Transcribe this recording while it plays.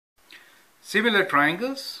Similar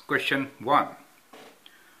triangles, question 1.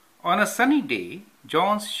 On a sunny day,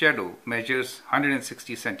 John's shadow measures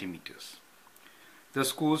 160 centimeters. The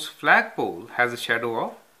school's flagpole has a shadow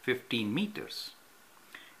of 15 meters.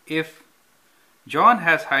 If John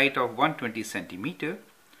has height of 120 centimeter,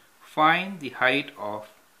 find the height of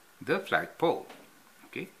the flagpole.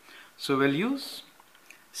 Okay, so we'll use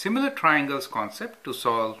similar triangles concept to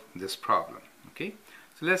solve this problem. Okay,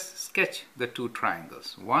 so let's sketch the two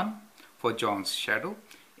triangles. One for John's shadow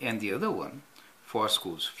and the other one for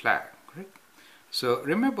school's flag. Correct? So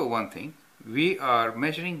remember one thing, we are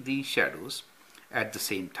measuring these shadows at the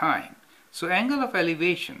same time. So angle of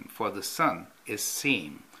elevation for the sun is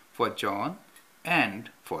same for John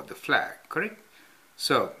and for the flag. Correct?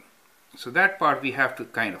 So that part we have to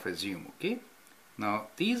kind of assume. Okay. Now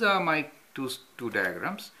these are my two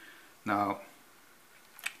diagrams. Now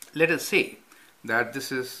let us say that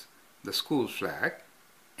this is the school flag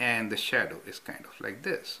and the shadow is kind of like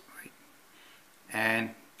this, right?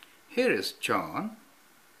 And here is John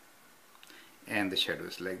and the shadow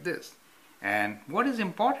is like this. And what is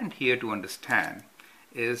important here to understand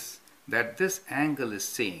is that this angle is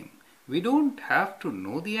same. We don't have to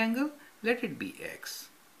know the angle. Let it be x.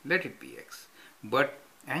 Let it be x. But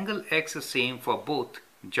angle x is same for both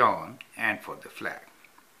John and for the flag.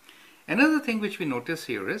 Another thing which we notice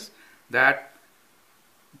here is that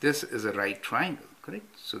this is a right triangle,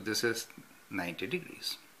 correct? So this is 90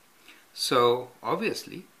 degrees. So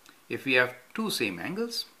obviously, if we have two same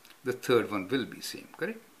angles, the third one will be same,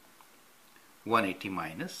 correct? 180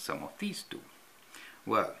 minus sum of these two.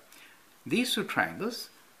 Well, these two triangles,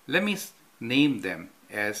 let me name them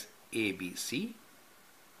as ABC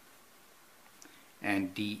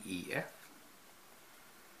and DEF.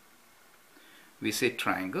 We say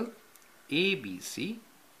triangle ABC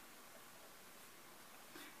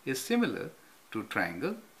is similar to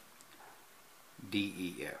triangle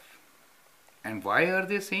DEF. And why are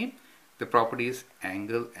they same? The property is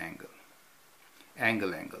angle, angle.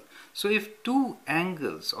 Angle, angle. So if two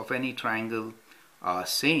angles of any triangle are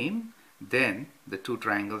same, then the two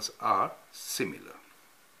triangles are similar.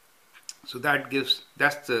 So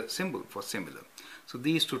that's the symbol for similar. So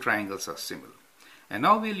these two triangles are similar. And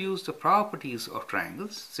now we'll use the properties of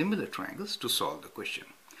triangles, similar triangles, to solve the question.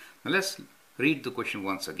 Now let's read the question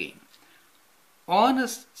once again. On a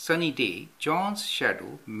sunny day, John's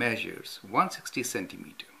shadow measures 160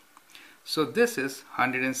 centimeter. So this is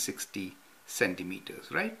 160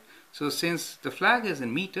 centimeters, right? So since the flag is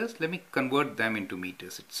in meters, let me convert them into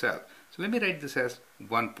meters itself. So let me write this as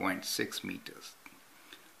 1.6 meters.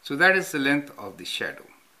 So that is the length of the shadow.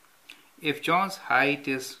 If John's height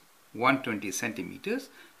is 120 centimeters,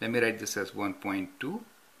 let me write this as 1.2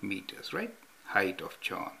 meters, right? Height of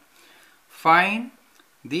John. Find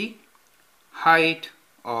the height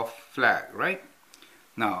of flag, right?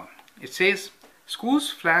 Now it says school's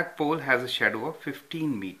flagpole has a shadow of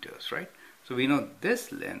 15 meters, right? So we know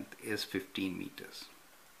this length is 15 meters.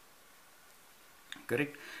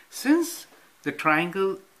 Correct? Since the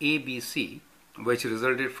triangle ABC, which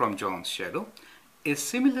resulted from John's shadow, is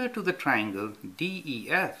similar to the triangle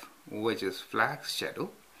DEF, which is flag's shadow,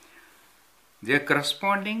 their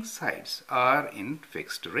corresponding sides are in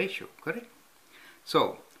fixed ratio. Correct?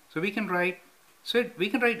 So we can write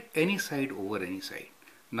any side over any side.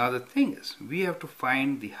 Now the thing is, we have to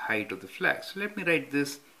find the height of the flag. So let me write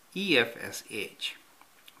this EF as H,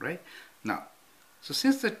 right? Now, so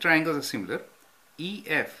since the triangles are similar,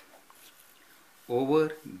 EF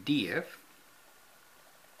over DF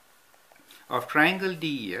of triangle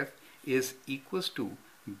DEF is equals to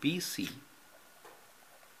BC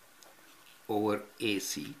over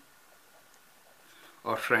AC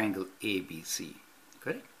of triangle ABC,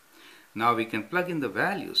 correct? Now we can plug in the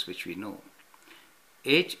values which we know.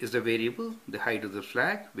 H is the variable, the height of the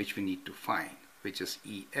flag, which we need to find, which is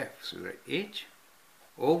EF. So we write H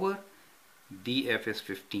over DF is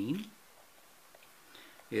 15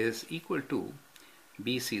 is equal to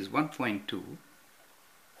BC is 1.2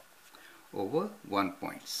 over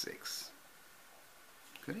 1.6.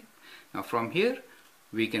 Correct? Now from here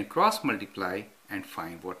we can cross multiply and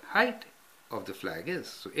find what height of the flag is.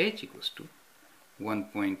 So H equals to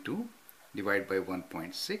 1.2 divided by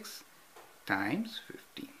 1.6 times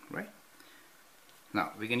 15, right?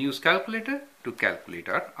 Now we can use calculator to calculate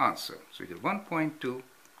our answer. So we get 1.2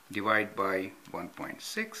 divided by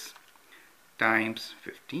 1.6 times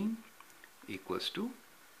 15 equals to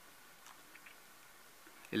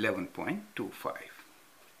 11.25,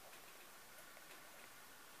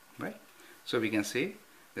 right? So we can say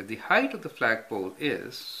that the height of the flagpole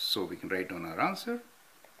is, so we can write down our answer,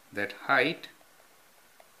 that height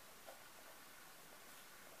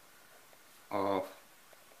of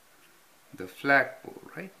the flagpole,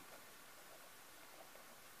 right,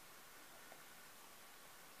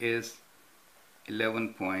 is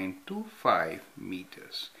 11.25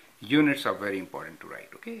 meters. Units are very important to write.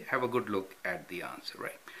 Okay, have a good look at the answer,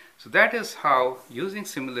 right? So that is how, using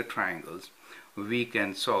similar triangles, we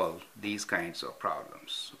can solve these kinds of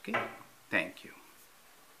problems. Okay, thank you.